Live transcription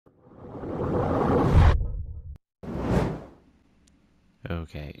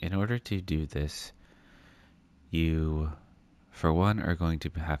Okay, in order to do this, you, for one, are going to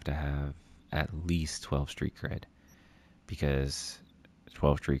have at least 12 Street Cred, because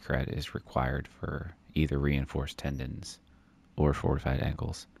 12 Street Cred is required for either Reinforced Tendons or Fortified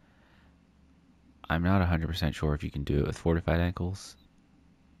Ankles. I'm not 100% sure if you can do it with Fortified Ankles.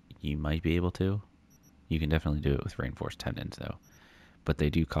 You might be able to. You can definitely do it with Reinforced Tendons, though. But they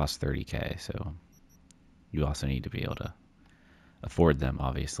do cost 30k, so you also need to be able to afford them,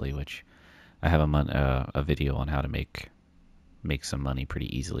 obviously, which I have a video on how to make some money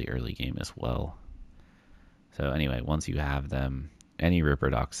pretty easily early game as well. So anyway, once you have them, any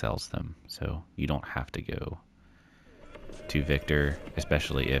Ripper Doc sells them, so you don't have to go to Victor,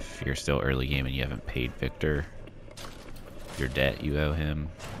 especially if you're still early game and you haven't paid Victor your debt you owe him.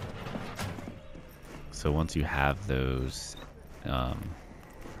 So once you have those,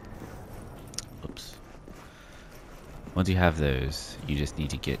 once you have those, you just need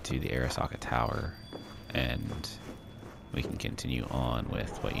to get to the Arasaka Tower, and we can continue on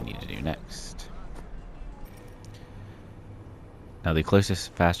with what you need to do next. Now the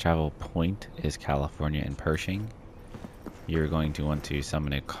closest fast travel point is California and Pershing. You're going to want to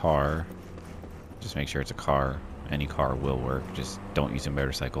summon a car. Just make sure it's a car. Any car will work, just don't use a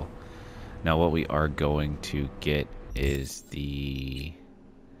motorcycle. Now what we are going to get is the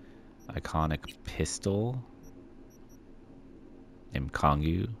iconic pistol named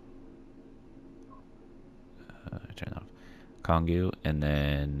Kongou. Turn off Kongou, and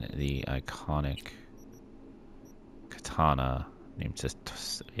then the iconic katana named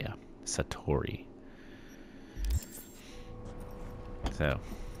Satori. So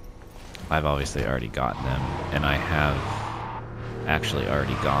I've obviously already gotten them, and I have actually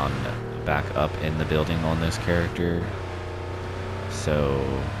already gone back up in the building on this character, so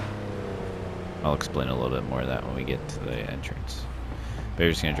I'll explain a little bit more of that when we get to the entrance. But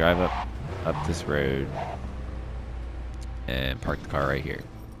you're just going to drive up this road and park the car right here.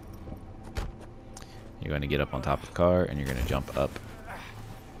 You're going to get up on top of the car, and you're going to jump up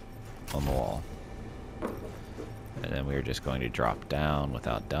on the wall. And then we're just going to drop down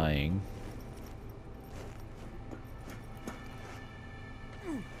without dying.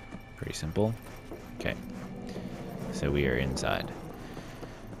 Pretty simple. Okay. So we are inside.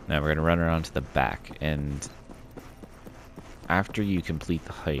 Now we're going to run around to the back, and after you complete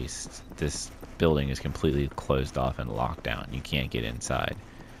the heist, this building is completely closed off and locked down. You can't get inside.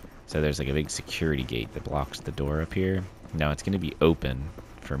 So there's like a big security gate that blocks the door up here. Now it's going to be open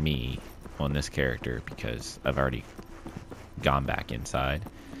for me on this character because I've already gone back inside.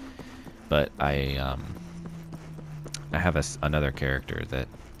 But I have another character that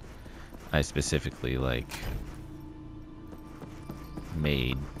I specifically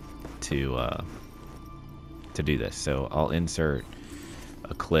made to do this. So I'll insert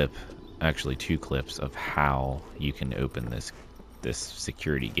a clip, actually 2 clips, of how you can open this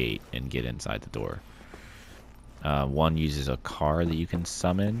security gate and get inside the door. One uses a car that you can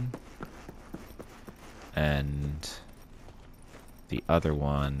summon, and the other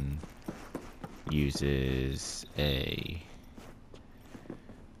one uses a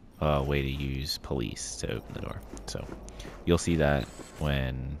way to use police to open the door. So you'll see that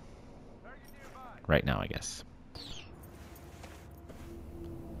right now, I guess.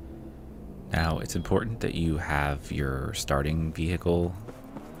 Now it's important that you have your starting vehicle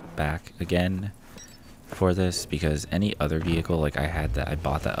back again for this, because any other vehicle, like I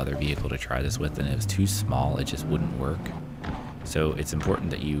bought that other vehicle to try this with, and it was too small, it just wouldn't work. So it's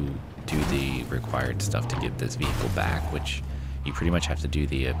important that you do the required stuff to get this vehicle back, which you pretty much have to do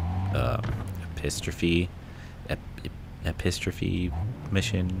the epistrophe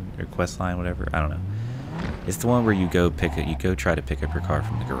mission or quest line, whatever, I don't know. It's the one where you go try to pick up your car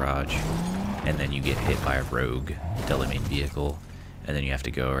from the garage, and then you get hit by a rogue Delamain vehicle, and then you have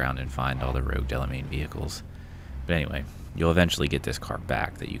to go around and find all the rogue Delamain vehicles. But anyway, you'll eventually get this car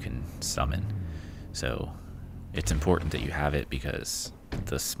back that you can summon. So it's important that you have it because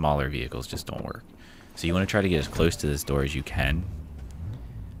the smaller vehicles just don't work. So you want to try to get as close to this door as you can,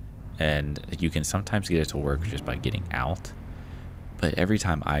 and you can sometimes get it to work just by getting out. But every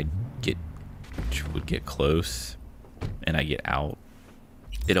time I would get close and I get out,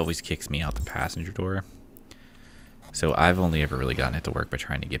 it always kicks me out the passenger door. So I've only ever really gotten it to work by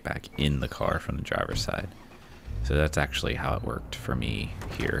trying to get back in the car from the driver's side. So that's actually how it worked for me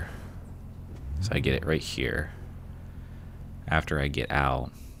here. So I get it right here. After I get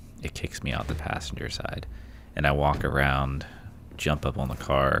out, it kicks me out the passenger side, and I walk around, jump up on the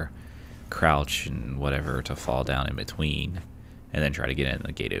car, crouch and whatever to fall down in between, and then try to get in, and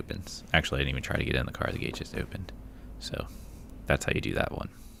the gate opens. Actually, I didn't even try to get in the car, the gate just opened. So That's how you do that one.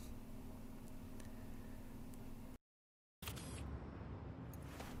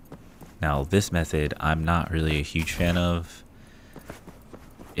 Now this method I'm not really a huge fan of.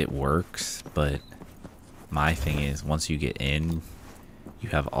 It works, but my thing is once you get in, you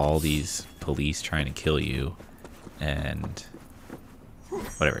have all these police trying to kill you, and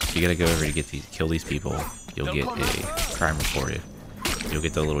whatever. So you gotta go over to kill these people. You'll get a crime reported. You'll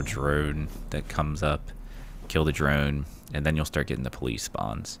get the little drone that comes up, kill the drone, and then you'll start getting the police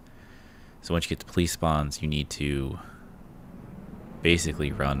spawns. So once you get the police spawns, you need to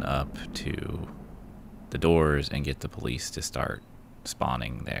basically run up to the doors and get the police to start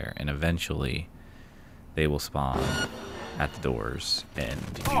spawning there, and eventually they will spawn at the doors and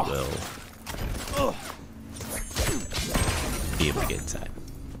you will be able to get inside.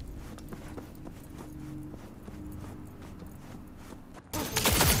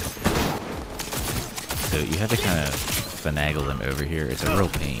 So you have to kind of finagle them over here. It's a real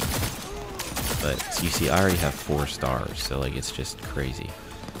pain. But you see, I already have 4 stars, so like it's just crazy.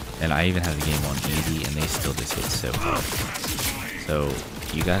 And I even have the game on easy, and they still just hit so hard. So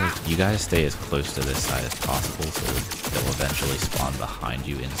you gotta stay as close to this side as possible, so they'll eventually spawn behind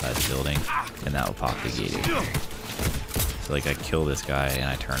you inside the building, and that will pop the gate open. So like I kill this guy, and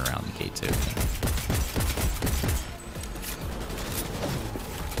I turn around, the gate's open.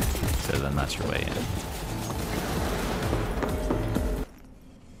 So then that's your way in.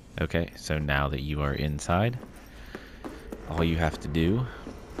 Okay, so now that you are inside, all you have to do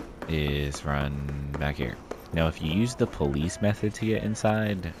is run back here. Now, if you use the police method to get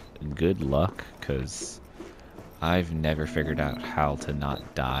inside, good luck, because I've never figured out how to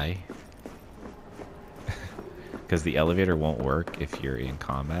not die. Because the elevator won't work if you're in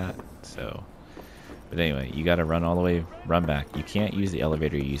combat, so... But anyway, you gotta run all the way, run back. You can't use the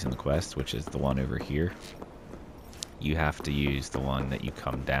elevator you use in the quest, which is the one over here. You have to use the one that you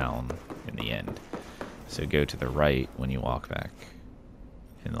come down in the end. So go to the right when you walk back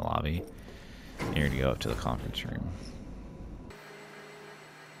in the lobby. And you're going to go up to the conference room.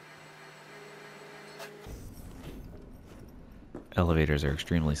 Elevators are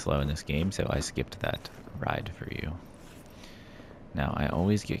extremely slow in this game, so I skipped that ride for you. Now, I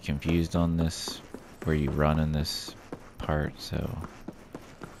always get confused on this, where you run in this part, so...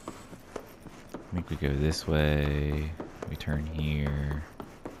 I think we go this way, we turn here,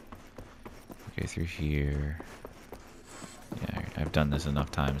 we go through here. Yeah, I've done this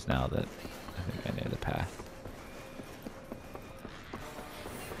enough times now that I think I know the path.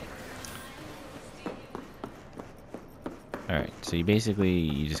 Alright, so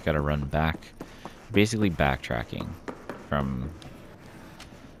you just gotta run back, basically backtracking from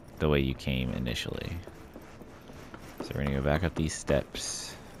the way you came initially. So we're gonna go back up these steps.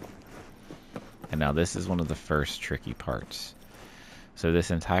 And now this is one of the first tricky parts. So this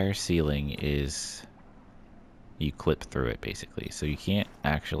entire ceiling is, you clip through it basically. So you can't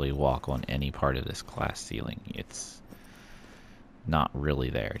actually walk on any part of this glass ceiling. It's not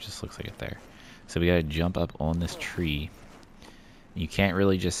really there, it just looks like it's there. So we gotta jump up on this tree. You can't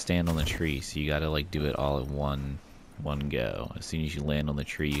really just stand on the tree, so you gotta like do it all in one go. As soon as you land on the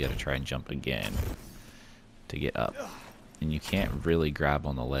tree, you gotta try and jump again to get up. And you can't really grab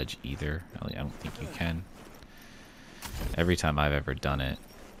on the ledge either. I don't think you can. Every time I've ever done it,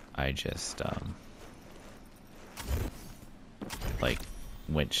 I just like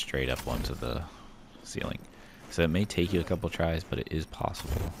went straight up onto the ceiling. So it may take you a couple tries, but it is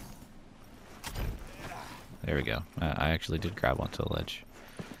possible. There we go. I actually did grab onto the ledge.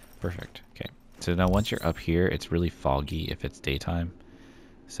 Perfect. Okay. So now once you're up here, it's really foggy if it's daytime.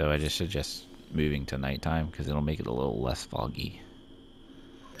 So I just suggest moving to nighttime because it'll make it a little less foggy.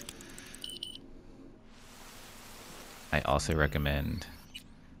 I also recommend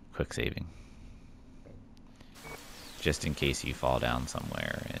quick saving, just in case you fall down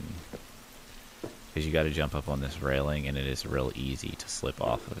somewhere, and because you got to jump up on this railing and it is real easy to slip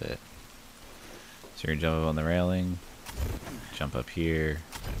off of it. So you're gonna jump up on the railing, jump up here,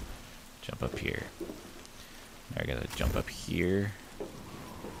 jump up here. Now I gotta jump up here,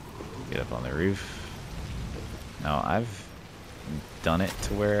 get up on the roof. Now I've done it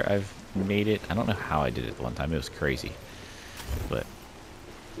to where I've made it. I don't know how I did it one time. It was crazy. But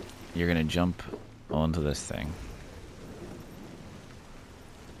you're gonna jump onto this thing.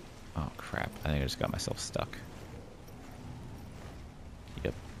 Oh crap. I think I just got myself stuck.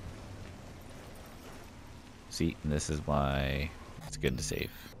 Yep. See, and this is why it's good to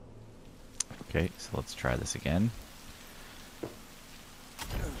save. Okay, so let's try this again.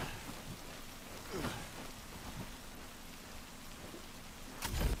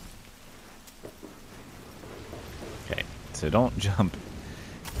 so don't jump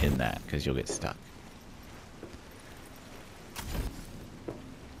in that because you'll get stuck.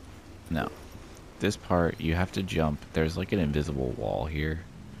 Now, this part, you have to jump. There's like an invisible wall here.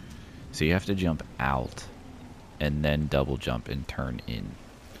 So you have to jump out and then double jump and turn in.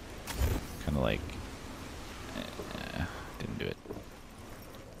 Kind of like... didn't do it.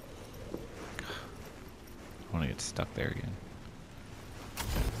 I want to get stuck there again.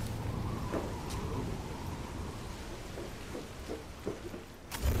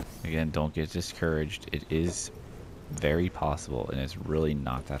 Again, don't get discouraged. It is very possible, and it's really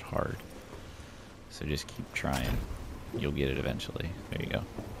not that hard. So just keep trying. You'll get it eventually. There you go.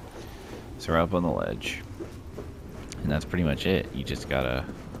 So we're up on the ledge. And that's pretty much it. You just gotta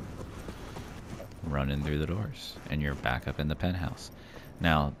run in through the doors, and you're back up in the penthouse.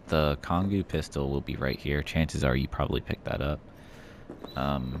 Now, the Kongou Pistol will be right here. Chances are you probably picked that up.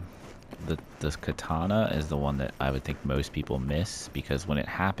 The Katana is the one that I would think most people miss, because when it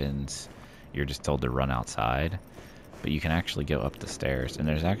happens, you're just told to run outside. But you can actually go up the stairs, and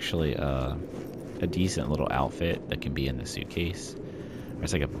there's actually a decent little outfit that can be in the suitcase.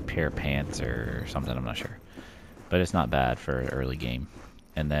 There's like a pair of pants or something, I'm not sure. But it's not bad for an early game.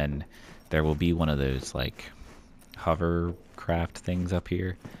 And then there will be one of those like hovercraft things up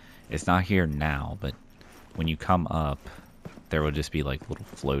here. It's not here now, but when you come up, there will just be like little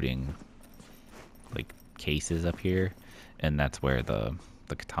floating like cases up here, and that's where the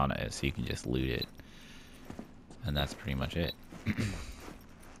katana is, so you can just loot it. And that's pretty much it.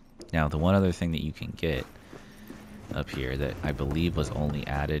 Now, the one other thing that you can get up here that I believe was only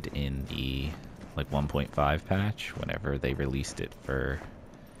added in the like 1.5 patch whenever they released it for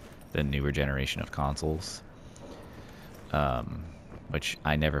the newer generation of consoles, which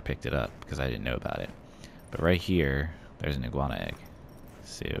I never picked it up because I didn't know about it. But right here, there's an Iguana Egg.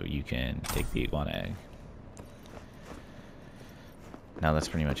 So you can take the Iguana Egg. Now that's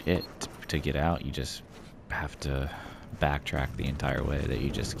pretty much it. To get out, you just have to backtrack the entire way that you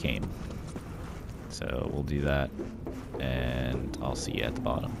just came. So we'll do that, and I'll see you at the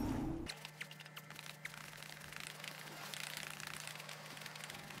bottom.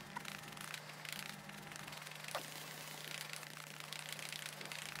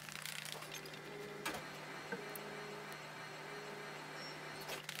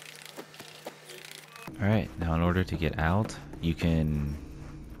 Alright, now in order to get out, you can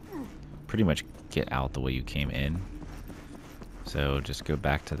pretty much get out the way you came in. So just go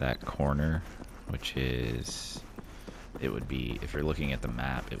back to that corner, which is, it would be, if you're looking at the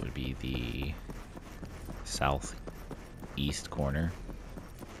map, it would be the southeast corner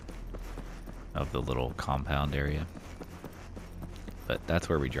of the little compound area. But that's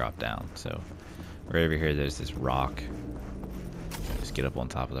where we drop down. So right over here, there's this rock. Just get up on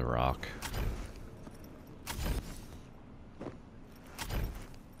top of the rock.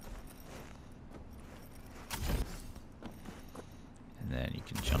 And then you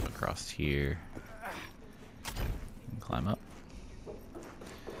can jump across here. You can climb up.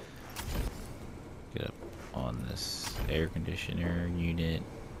 Get up on this air conditioner unit.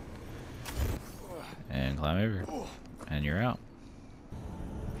 And climb over. And you're out.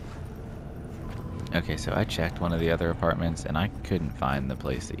 Okay, so I checked one of the other apartments and I couldn't find the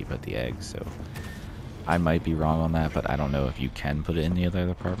place that you put the eggs, so I might be wrong on that, but I don't know if you can put it in the other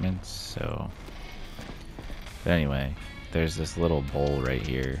apartments, so. But anyway, there's this little bowl right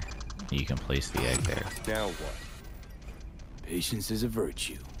here. You can place the egg there. Now what? Patience is a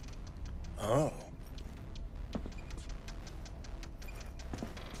virtue. Oh.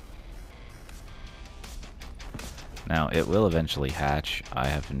 Now, it will eventually hatch. I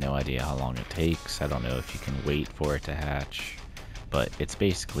have no idea how long it takes. I don't know if you can wait for it to hatch. But it's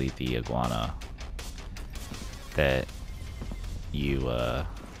basically the iguana that you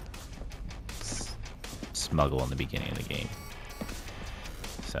smuggle in the beginning of the game.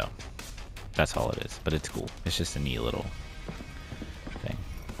 So, that's all it is. But it's cool. It's just a neat little thing.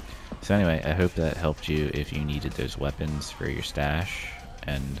 So anyway, I hope that helped you if you needed those weapons for your stash.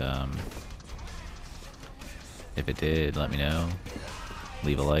 And, if it did, let me know.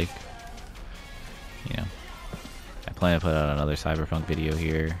 Leave a like. You know, I plan to put out another Cyberpunk video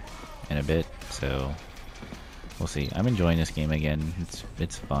here in a bit, so we'll see. I'm enjoying this game again.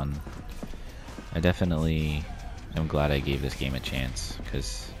 It's fun. I definitely am glad I gave this game a chance,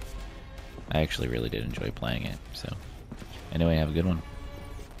 because I actually really did enjoy playing it. So anyway, have a good one.